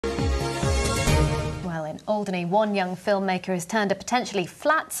Alderney, one young filmmaker has turned a potentially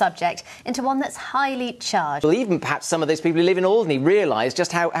flat subject into one that's highly charged. Well, even perhaps some of those people who live in Alderney realise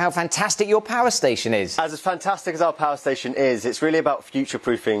just how fantastic your power station is. As fantastic as our power station is, it's really about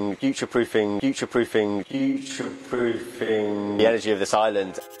future-proofing the energy of this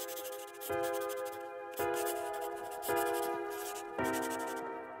island.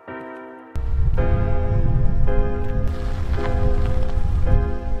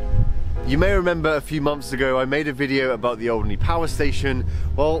 You may remember a few months ago I made a video about the Alderney power station.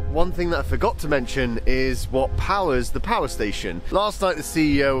 Well, one thing that I forgot to mention is what powers the power station. Last night the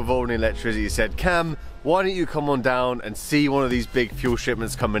CEO of Alderney Electricity said, "Cam, why don't you come on down and see one of these big fuel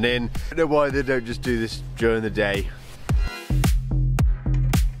shipments coming in?" I don't know why they don't just do this during the day.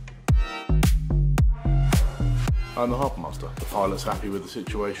 I'm the harbour master. The pilot's happy with the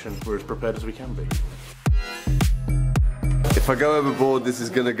situation. We're as prepared as we can be. If I go overboard, this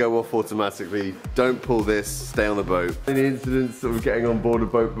is going to go off automatically. Don't pull this, stay on the boat. Any incidents of getting on board a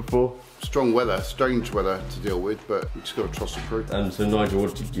boat before? Strong weather, strange weather to deal with, but we just got to trust the crew. And so Nigel,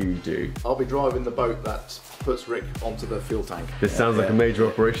 what did you do? I'll be driving the boat that puts Rick onto the fuel tank. This sounds like a major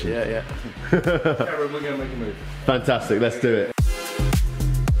operation. Yeah. Cameron, we're going to make a move. Fantastic, let's do it.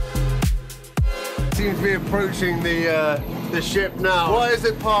 Seems to be approaching the ship now. Why is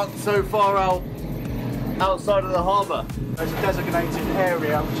it parked so far outside of the harbour? There's a designated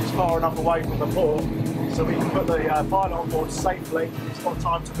area which is far enough away from the port so we can put the pilot on board safely. He's got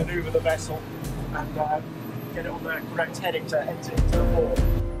time to manoeuvre the vessel and get it on the correct heading to enter into the port.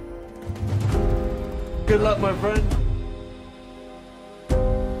 Good luck, my friend.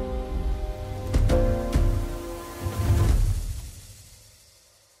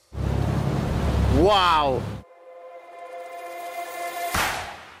 Wow.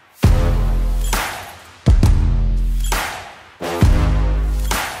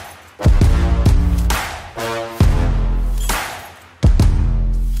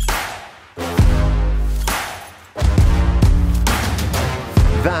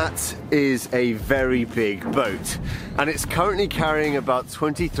 That is a very big boat, and it's currently carrying about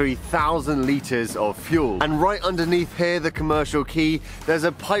 23,000 litres of fuel. And right underneath here, the commercial quay, there's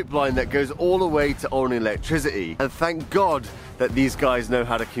a pipeline that goes all the way to Alderney Electricity. And thank God that these guys know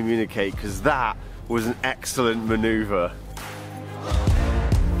how to communicate, because that was an excellent manoeuvre.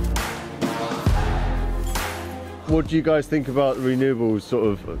 What do you guys think about the renewables sort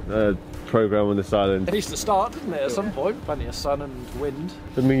of program on this island? It needs to start, doesn't it, at some point? Plenty of sun and wind.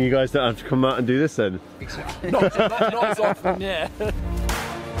 I mean, you guys don't have to come out and do this then? Exactly. not as often, yeah.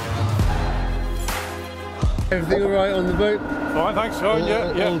 Everything all right on the boat? Fine, thanks.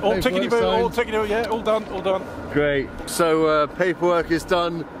 Yeah. All ticking all done. Great. So paperwork is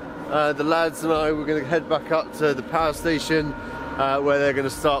done. The lads and I, we're going to head back up to the power station where they're going to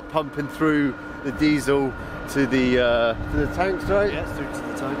start pumping through the diesel to the tanks, right? Yes, through to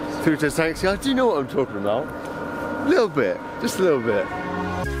the tanks. Through to the tanks. Yeah, do you know what I'm talking about? A little bit, just a little bit.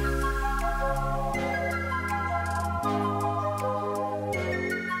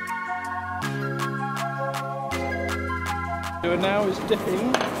 Doing now is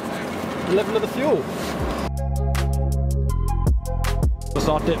dipping the level of the fuel. We'll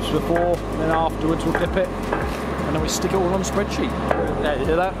start dips before, and then afterwards we'll dip it, and then we stick it all on a spreadsheet. Yeah, you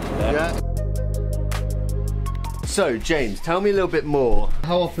hear that? Yeah. So, James, tell me a little bit more.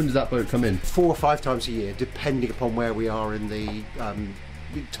 How often does that boat come in? 4 or 5 times a year, depending upon where we are in the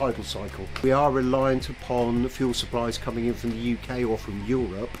tidal cycle. We are reliant upon fuel supplies coming in from the UK or from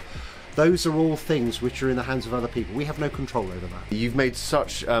Europe. Those are all things which are in the hands of other people. We have no control over that. You've made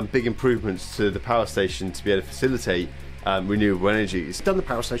such big improvements to the power station to be able to facilitate renewable energies. Done the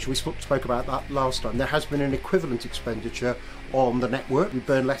power station, we spoke about that last time. There has been an equivalent expenditure on the network. We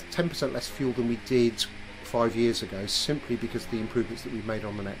burn 10% less fuel than we did 5 years ago, simply because of the improvements that we've made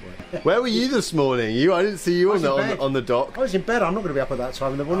on the network. Where were you this morning? I didn't see you on the dock. I was in bed. I'm not going to be up at that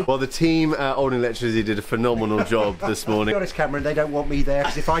time in the morning. Well, the team at Alderney Electricity did a phenomenal job this morning. To be honest, Cameron, they don't want me there,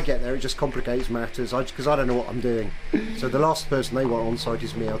 because if I get there it just complicates matters, because I don't know what I'm doing. So the last person they want on site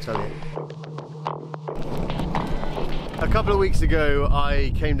is me, I'll tell you. A couple of weeks ago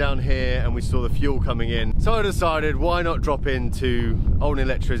I came down here and we saw the fuel coming in, so I decided why not drop into Alderney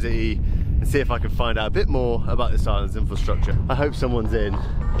Electricity and see if I can find out a bit more about this island's infrastructure. I hope someone's in.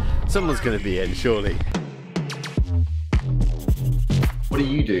 Someone's going to be in, surely. What do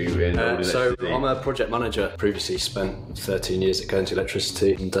you do in Alderney Electricity? So I'm a project manager. Previously spent 13 years at Cairnduff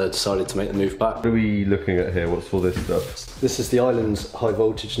Electricity and decided to make the move back. What are we looking at here? What's all this stuff? This is the island's high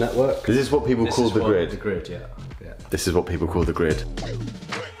voltage network. Is this what people call the grid? The grid, yeah. This is what people call the grid.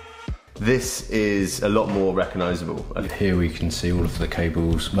 this is a lot more recognisable. Here we can see all of the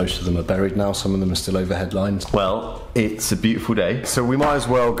cables. Most of them are buried now, some of them are still overhead lines. Well, it's a beautiful day, so we might as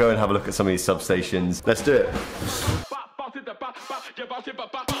well go and have a look at some of these substations. Let's do it.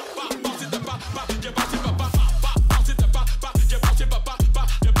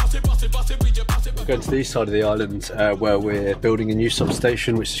 We're going to the east side of the island where we're building a new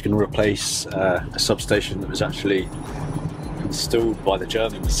substation which is going to replace a substation that was actually installed by the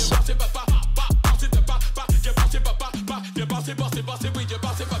Germans.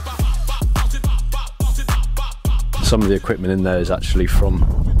 Some of the equipment in there is actually from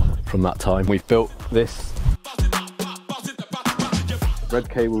that time. We've built this. Red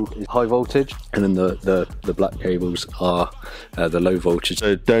cable is high voltage, and then the black cables are the low voltage.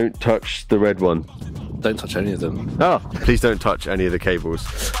 So don't touch the red one. Don't touch any of them. Oh, please don't touch any of the cables.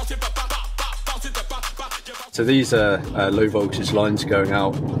 So these are low voltage lines going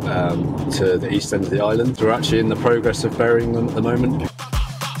out to the east end of the island. We're actually in the progress of burying them at the moment.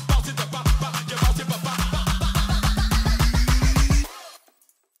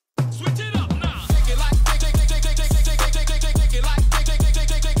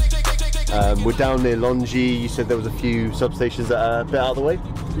 We're down near Longy. You said there was a few substations that are a bit out of the way?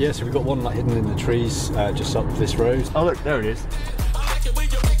 Yeah, so we've got one like hidden in the trees just up this road. Oh look, there it is.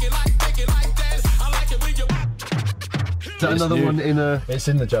 Is that another one in a... It's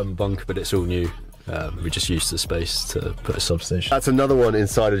in the German bunker, but it's all new. We just used the space to put a substation. That's another one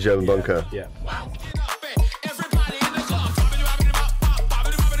inside a German bunker? Yeah. Wow.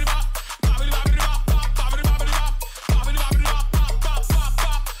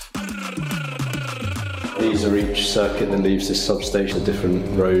 These are each circuit that leaves this substation at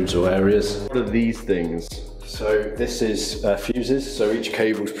different roads or areas. What are these things? So this is fuses, so each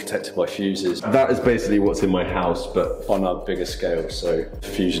cable is protected by fuses. That is basically what's in my house, but on a bigger scale. So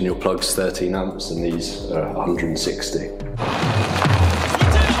fuse in your plug's 13 amps and these are 160.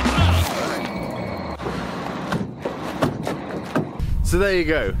 So there you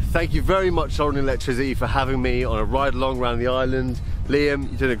go. Thank you very much, Alderney Electricity, for having me on a ride along around the island.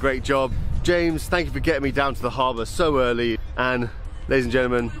 Liam, you did a great job. James, thank you for getting me down to the harbour so early. And ladies and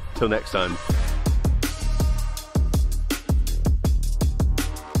gentlemen, till next time.